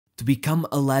To become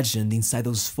a legend inside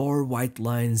those 4 white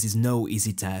lines is no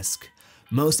easy task.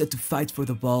 Most had to fight for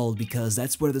the ball because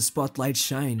that's where the spotlight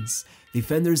shines.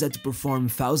 Defenders had to perform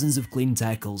thousands of clean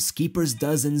tackles, keepers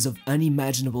dozens of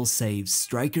unimaginable saves,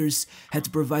 strikers had to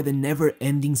provide a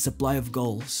never-ending supply of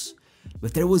goals.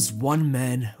 But there was one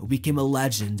man who became a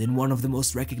legend and one of the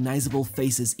most recognizable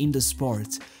faces in the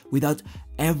sport without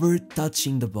ever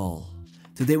touching the ball.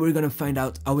 Today we're gonna find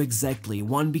out how exactly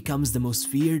one becomes the most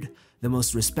feared, the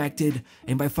most respected,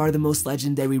 and by far the most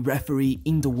legendary referee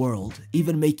in the world,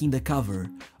 even making the cover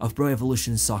of Pro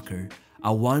Evolution Soccer.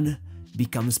 How one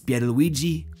becomes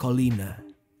Pierluigi Collina.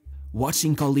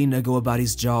 Watching Collina go about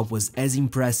his job was as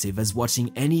impressive as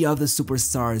watching any of the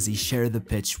superstars he shared the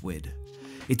pitch with.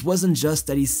 It wasn't just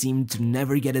that he seemed to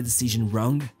never get a decision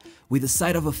wrong, with the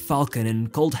sight of a falcon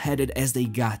and cold-headed as they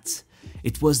got.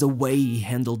 It was the way he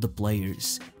handled the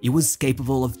players. He was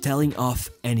capable of telling off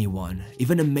anyone,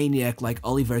 even a maniac like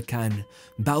Oliver Kahn,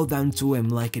 bow down to him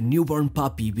like a newborn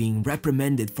puppy being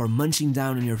reprimanded for munching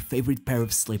down on your favorite pair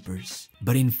of slippers.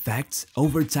 But in fact,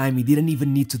 over time he didn't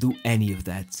even need to do any of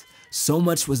that. So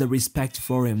much was the respect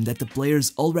for him that the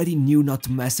players already knew not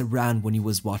to mess around when he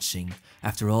was watching.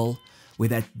 After all,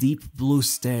 with that deep blue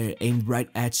stare aimed right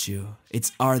at you,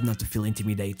 it's hard not to feel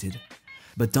intimidated.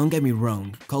 But don't get me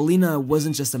wrong, Collina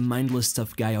wasn't just a mindless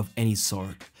tough guy of any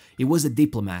sort. He was a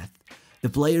diplomat. The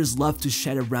players loved to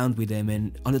chat around with him,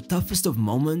 and on the toughest of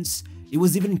moments, he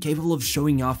was even capable of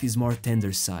showing off his more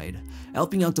tender side,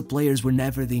 helping out the players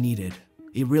whenever they needed.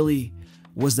 He really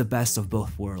was the best of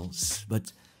both worlds.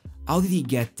 But how did he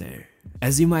get there?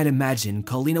 As you might imagine,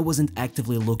 Collina wasn't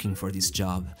actively looking for this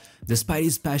job. Despite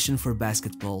his passion for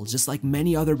basketball, just like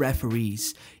many other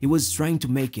referees, he was trying to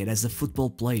make it as a football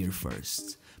player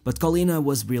first. But Collina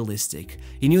was realistic.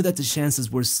 He knew that the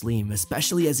chances were slim,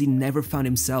 especially as he never found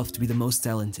himself to be the most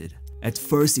talented. At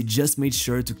first, he just made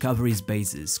sure to cover his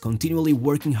bases, continually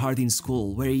working hard in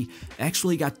school, where he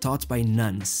actually got taught by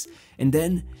nuns. And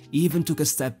then, he even took a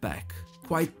step back.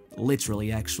 Quite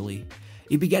literally, actually.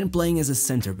 He began playing as a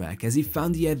center back, as he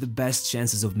found he had the best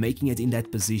chances of making it in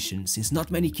that position, since not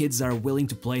many kids are willing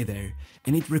to play there,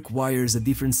 and it requires a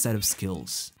different set of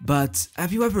skills. But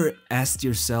have you ever asked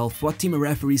yourself what team a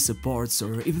referee supports,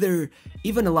 or if they're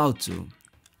even allowed to?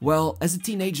 Well, as a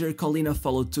teenager, Collina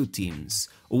followed 2 teams,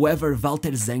 whoever Walter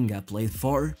Zenga played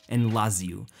for and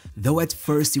Lazio, though at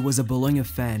first he was a Bologna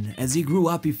fan. As he grew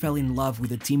up he fell in love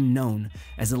with a team known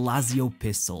as the Lazio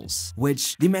Pistols,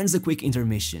 which demands a quick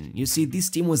intermission. You see,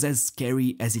 this team was as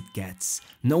scary as it gets.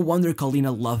 No wonder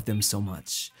Collina loved them so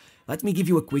much. Let me give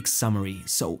you a quick summary.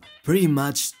 So, pretty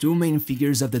much 2 main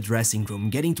figures of the dressing room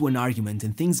get into an argument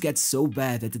and things get so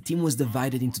bad that the team was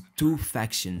divided into 2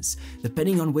 factions,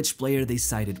 depending on which player they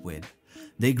sided with.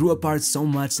 They grew apart so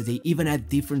much that they even had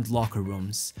different locker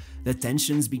rooms. The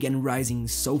tensions began rising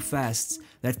so fast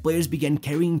that players began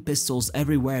carrying pistols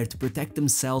everywhere to protect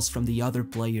themselves from the other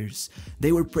players.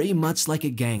 They were pretty much like a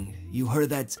gang. You heard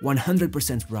that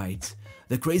 100% right.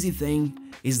 The crazy thing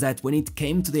is that when it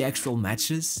came to the actual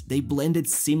matches, they blended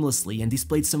seamlessly and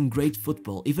displayed some great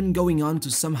football, even going on to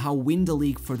somehow win the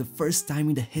league for the first time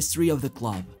in the history of the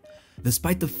club.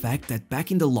 Despite the fact that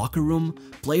back in the locker room,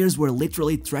 players were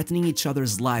literally threatening each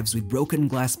other's lives with broken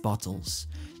glass bottles.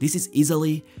 This is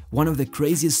easily one of the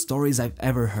craziest stories I've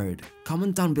ever heard.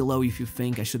 Comment down below if you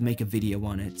think I should make a video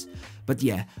on it. But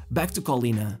yeah, back to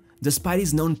Collina. Despite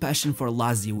his known passion for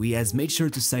Lazio, he has made sure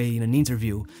to say in an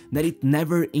interview that it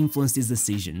never influenced his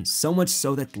decisions, so much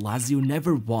so that Lazio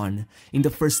never won in the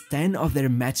first 10 of their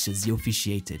matches he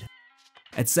officiated.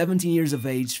 At 17 years of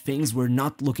age, things were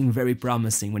not looking very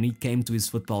promising when it came to his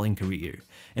footballing career,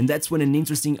 and that's when an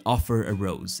interesting offer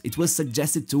arose. It was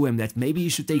suggested to him that maybe he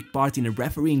should take part in a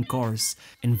refereeing course,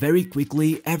 and very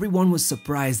quickly everyone was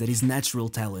surprised at his natural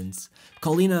talent.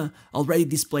 Collina already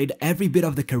displayed every bit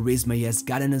of the charisma he has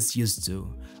gotten us used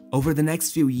to. Over the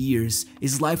next few years,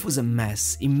 his life was a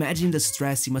mess. Imagine the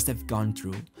stress he must have gone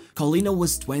through. Collina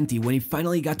was 20 when he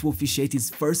finally got to officiate his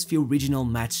first few regional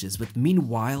matches, but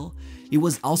meanwhile, he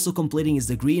was also completing his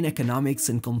degree in economics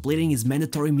and completing his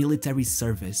mandatory military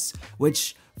service,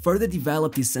 which further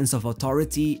developed his sense of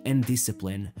authority and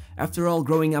discipline. After all,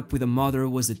 growing up with a mother who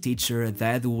was a teacher, a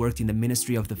dad who worked in the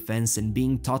Ministry of Defense, and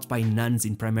being taught by nuns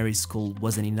in primary school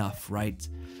wasn't enough, right?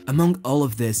 Among all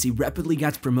of this, he rapidly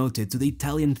got promoted to the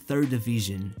Italian 3rd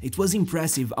Division. It was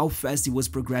impressive how fast he was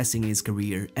progressing in his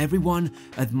career. Everyone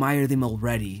admired him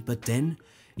already, but then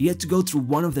he had to go through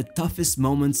one of the toughest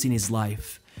moments in his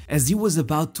life. As he was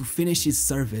about to finish his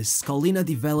service, Collina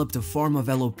developed a form of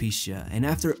alopecia, and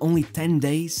after only 10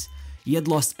 days, he had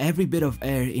lost every bit of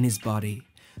hair in his body.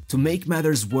 To make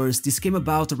matters worse, this came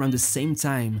about around the same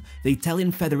time the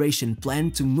Italian Federation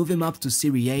planned to move him up to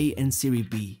Serie A and Serie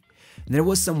B. There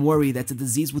was some worry that the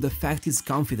disease would affect his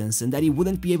confidence and that he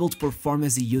wouldn't be able to perform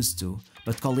as he used to,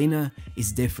 but Collina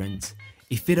is different.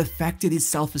 If it affected his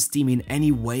self-esteem in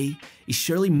any way, he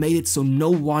surely made it so no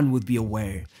one would be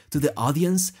aware. To the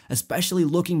audience, especially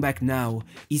looking back now,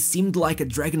 he seemed like a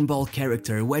Dragon Ball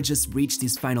character who had just reached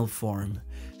his final form.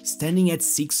 Standing at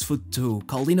 6'2",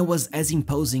 Collina was as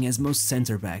imposing as most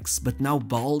center-backs, but now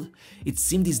bald, it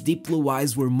seemed his deep blue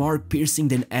eyes were more piercing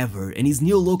than ever, and his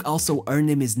new look also earned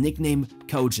him his nickname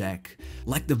Kojak,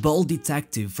 like the bald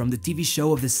detective from the TV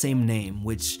show of the same name,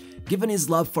 which, given his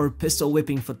love for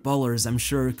pistol-whipping footballers, I'm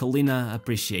sure Collina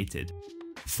appreciated.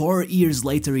 4 years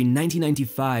later, in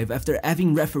 1995, after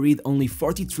having refereed only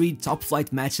 43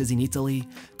 top-flight matches in Italy,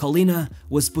 Collina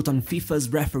was put on FIFA's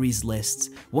referees list.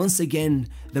 Once again,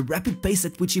 the rapid pace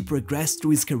at which he progressed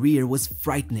through his career was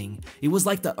frightening. It was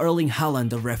like the Erling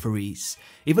Haaland of referees.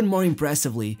 Even more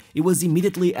impressively, he was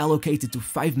immediately allocated to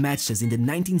 5 matches in the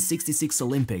 1966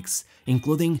 Olympics,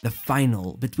 including the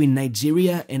final between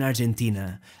Nigeria and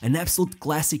Argentina, an absolute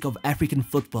classic of African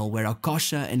football where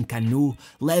Okocha and Kanu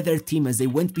led their team as they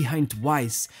went behind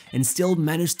twice and still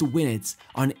managed to win it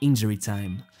on injury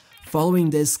time. Following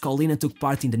this, Collina took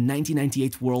part in the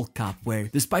 1998 World Cup where,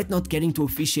 despite not getting to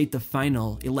officiate the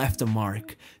final, he left a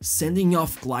mark, sending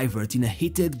off Kluivert in a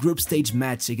heated group stage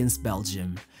match against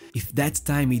Belgium. If that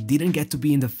time he didn't get to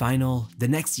be in the final, the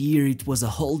next year it was a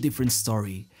whole different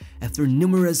story. After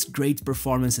numerous great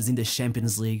performances in the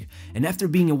Champions League, and after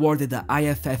being awarded the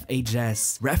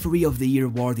IFFHS Referee of the Year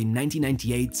award in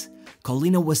 1998,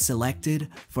 Collina was selected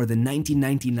for the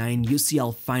 1999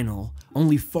 UCL final,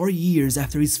 only 4 years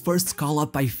after his first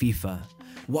call-up by FIFA.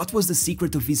 What was the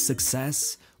secret of his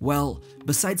success? Well,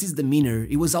 besides his demeanor,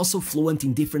 he was also fluent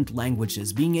in different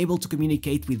languages, being able to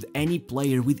communicate with any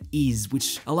player with ease,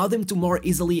 which allowed him to more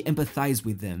easily empathize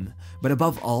with them. But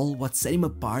above all, what set him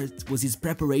apart was his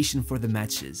preparation for the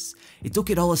matches. He took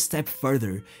it all a step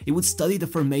further. He would study the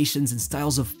formations and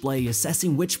styles of play,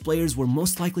 assessing which players were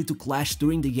most likely to clash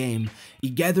during the game.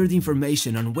 He gathered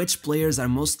information on which players are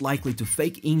most likely to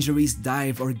fake injuries,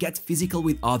 dive, or get physical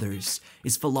with others.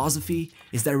 His philosophy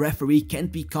is that a referee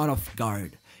can't be caught off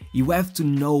guard. You have to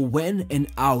know when and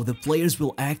how the players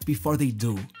will act before they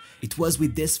do. It was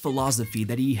with this philosophy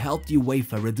that he helped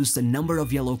UEFA reduce the number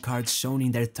of yellow cards shown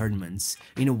in their tournaments.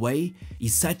 In a way, he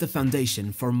set the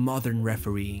foundation for modern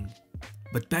refereeing.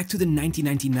 But back to the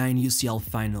 1999 UCL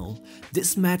final.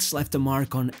 This match left a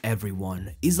mark on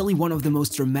everyone, easily one of the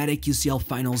most dramatic UCL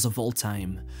finals of all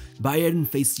time. Bayern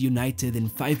faced United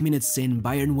and 5 minutes in,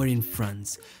 Bayern were in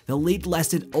front. The lead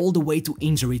lasted all the way to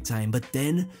injury time, but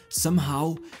then,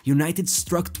 somehow, United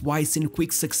struck twice in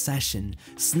quick succession,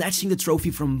 snatching the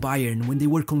trophy from Bayern when they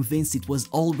were convinced it was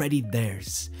already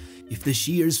theirs. If the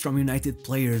cheers from United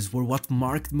players were what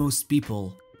marked most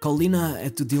people, Collina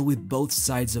had to deal with both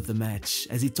sides of the match.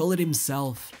 As he told it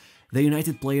himself, the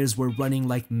United players were running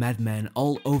like madmen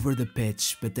all over the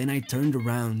pitch, but then I turned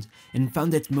around and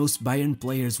found that most Bayern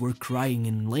players were crying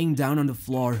and laying down on the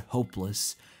floor,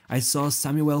 hopeless. I saw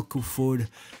Samuel Kufur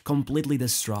completely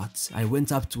distraught. I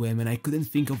went up to him and I couldn't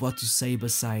think of what to say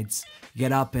besides,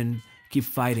 get up and keep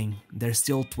fighting, there's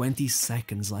still 20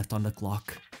 seconds left on the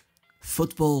clock.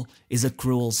 Football is a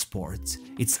cruel sport.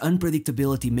 Its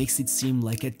unpredictability makes it seem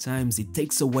like at times it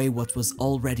takes away what was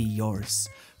already yours.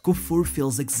 Kufur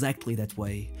feels exactly that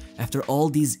way. After all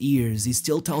these years, he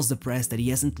still tells the press that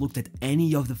he hasn't looked at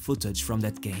any of the footage from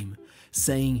that game,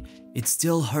 saying, "It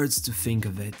still hurts to think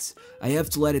of it. I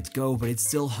have to let it go, but it's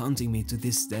still haunting me to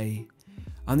this day."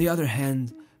 On the other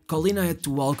hand, Collina had to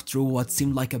walk through what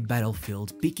seemed like a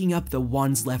battlefield, picking up the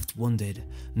ones left wounded.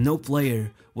 No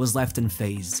player was left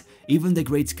unfazed. Even the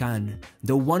great Khan,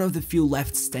 though one of the few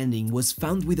left standing, was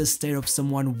found with a stare of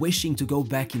someone wishing to go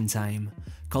back in time.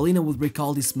 Collina would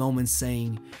recall this moment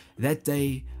saying, "That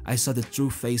day I saw the true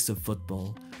face of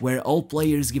football, where all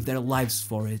players give their lives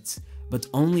for it, but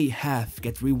only half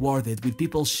get rewarded with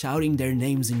people shouting their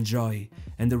names in joy,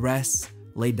 and the rest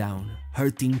lay down,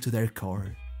 hurting to their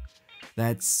core."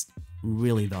 That's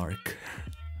really dark.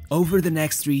 Over the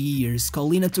next 3 years,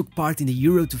 Collina took part in the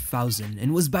Euro 2000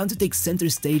 and was bound to take center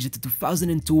stage at the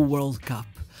 2002 World Cup.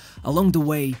 Along the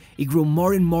way, he grew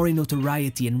more and more in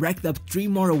notoriety and racked up 3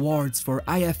 more awards for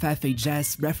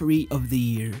IFFHS Referee of the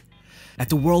Year. At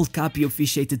the World Cup he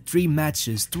officiated 3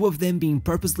 matches, 2 of them being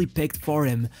purposely picked for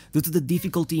him due to the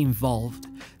difficulty involved.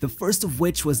 The first of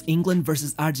which was England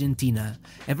versus Argentina.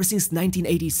 Ever since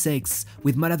 1986,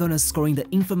 with Maradona scoring the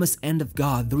infamous End of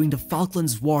God during the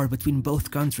Falklands War between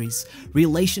both countries,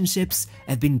 relationships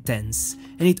had been tense.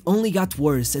 And it only got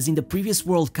worse as in the previous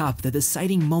World Cup the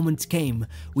deciding moment came,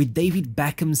 with David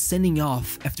Beckham sending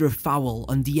off after a foul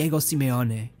on Diego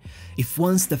Simeone. If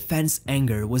once the fans'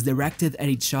 anger was directed at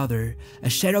each other, a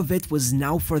share of it was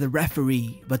now for the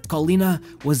referee, but Collina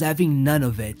was having none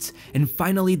of it, and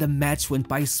finally the match went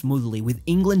by smoothly, with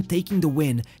England taking the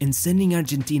win and sending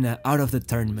Argentina out of the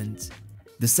tournament.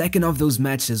 The second of those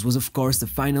matches was of course the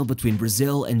final between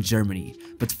Brazil and Germany,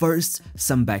 but first,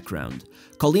 some background.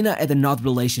 Collina had an odd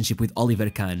relationship with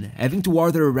Oliver Kahn. Having to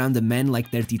order around a man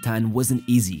like their Titan wasn't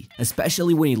easy,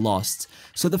 especially when he lost,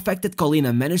 so the fact that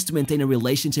Collina managed to maintain a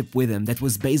relationship with him that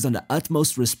was based on the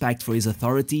utmost respect for his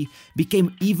authority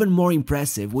became even more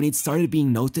impressive when it started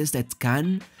being noticed that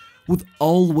Kahn would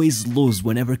always lose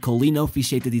whenever Collina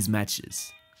officiated his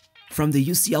matches. From the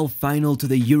UCL final to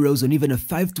the Euros and even a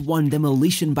 5-1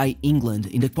 demolition by England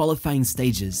in the qualifying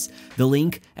stages, the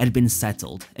link had been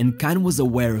settled, and Kahn was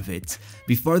aware of it.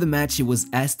 Before the match he was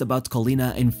asked about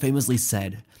Collina and famously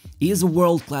said, "He is a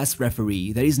world-class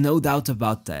referee, there is no doubt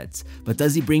about that, but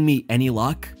does he bring me any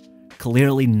luck?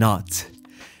 Clearly not."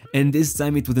 And this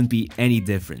time it wouldn't be any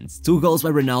different. 2 goals by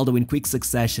Ronaldo in quick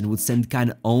succession would send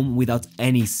Kahn home without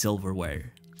any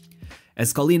silverware.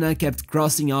 As Collina kept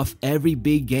crossing off every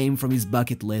big game from his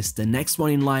bucket list, the next one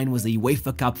in line was the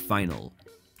UEFA Cup final.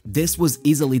 This was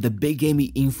easily the big game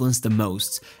he influenced the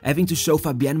most, having to show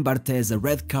Fabian Barthez a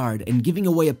red card and giving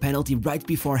away a penalty right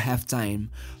before halftime,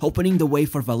 opening the way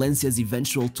for Valencia's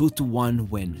eventual 2-1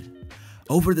 win.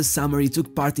 Over the summer he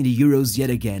took part in the Euros yet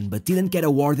again, but didn't get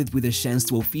awarded with a chance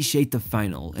to officiate the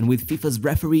final, and with FIFA's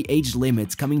referee age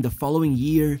limit coming the following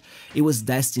year, he was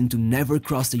destined to never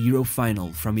cross the Euro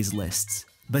final from his list.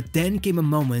 But then came a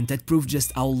moment that proved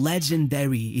just how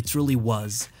legendary he truly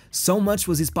was. So much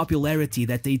was his popularity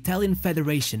that the Italian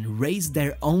Federation raised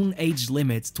their own age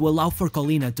limit to allow for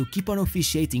Collina to keep on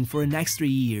officiating for an extra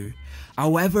year.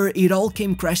 However, it all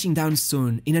came crashing down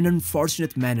soon, in an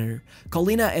unfortunate manner.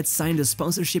 Collina had signed a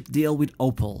sponsorship deal with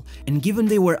Opel, and given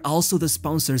they were also the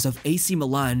sponsors of AC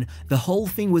Milan, the whole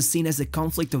thing was seen as a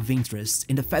conflict of interest,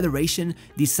 and the Federation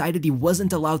decided he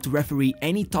wasn't allowed to referee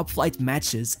any top-flight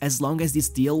matches as long as this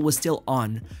deal was still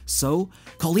on. So,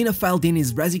 Collina filed in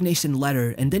his resignation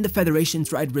letter, and then the Federation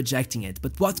tried rejecting it,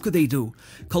 but what could they do?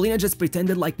 Collina just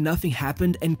pretended like nothing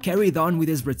happened and carried on with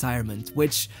his retirement,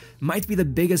 which might be the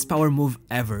biggest power move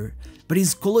ever. But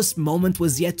his coolest moment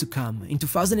was yet to come. In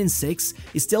 2006,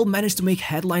 he still managed to make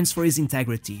headlines for his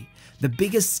integrity. The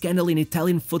biggest scandal in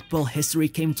Italian football history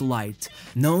came to light,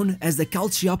 known as the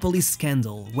Calciopoli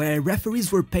scandal, where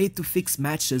referees were paid to fix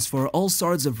matches for all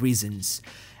sorts of reasons.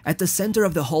 At the center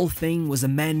of the whole thing was a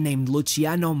man named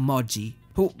Luciano Moggi,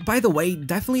 who, by the way,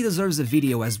 definitely deserves a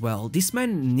video as well. This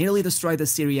man nearly destroyed the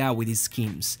Serie A with his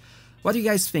schemes. What do you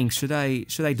guys think? Should I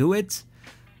do it?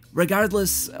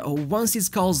 Regardless, once his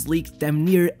calls leaked, damn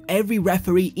near every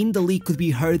referee in the league could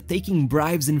be heard taking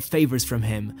bribes and favors from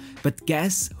him. But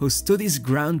guess who stood his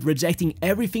ground, rejecting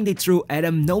everything they threw at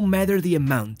him no matter the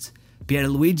amount?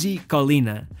 Pierluigi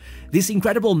Collina. This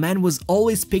incredible man was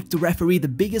always picked to referee the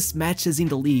biggest matches in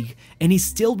the league, and he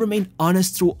still remained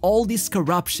honest through all this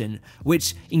corruption,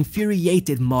 which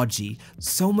infuriated Moggi,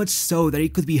 so much so that he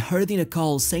could be heard in a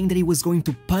call saying that he was going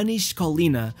to punish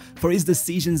Collina for his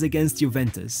decisions against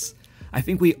Juventus. I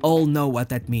think we all know what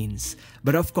that means.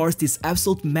 But of course, this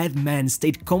absolute madman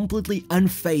stayed completely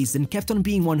unfazed and kept on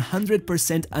being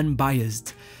 100%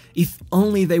 unbiased. If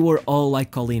only they were all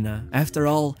like Collina. After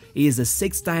all, he is a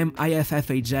 6-time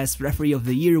IFFHS Referee of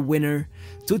the Year winner,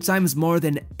 2 times more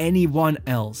than anyone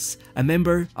else, a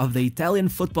member of the Italian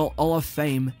Football Hall of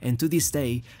Fame, and to this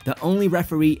day, the only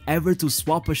referee ever to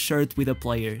swap a shirt with a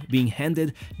player, being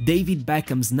handed David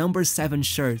Beckham's number 7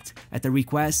 shirt at the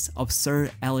request of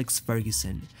Sir Alex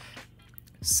Ferguson.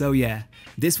 So yeah,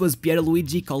 this was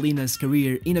Pierluigi Collina's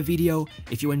career in a video.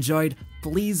 If you enjoyed,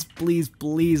 please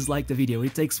like the video.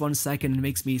 It takes 1 second and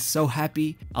makes me so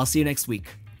happy. I'll see you next week.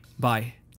 Bye.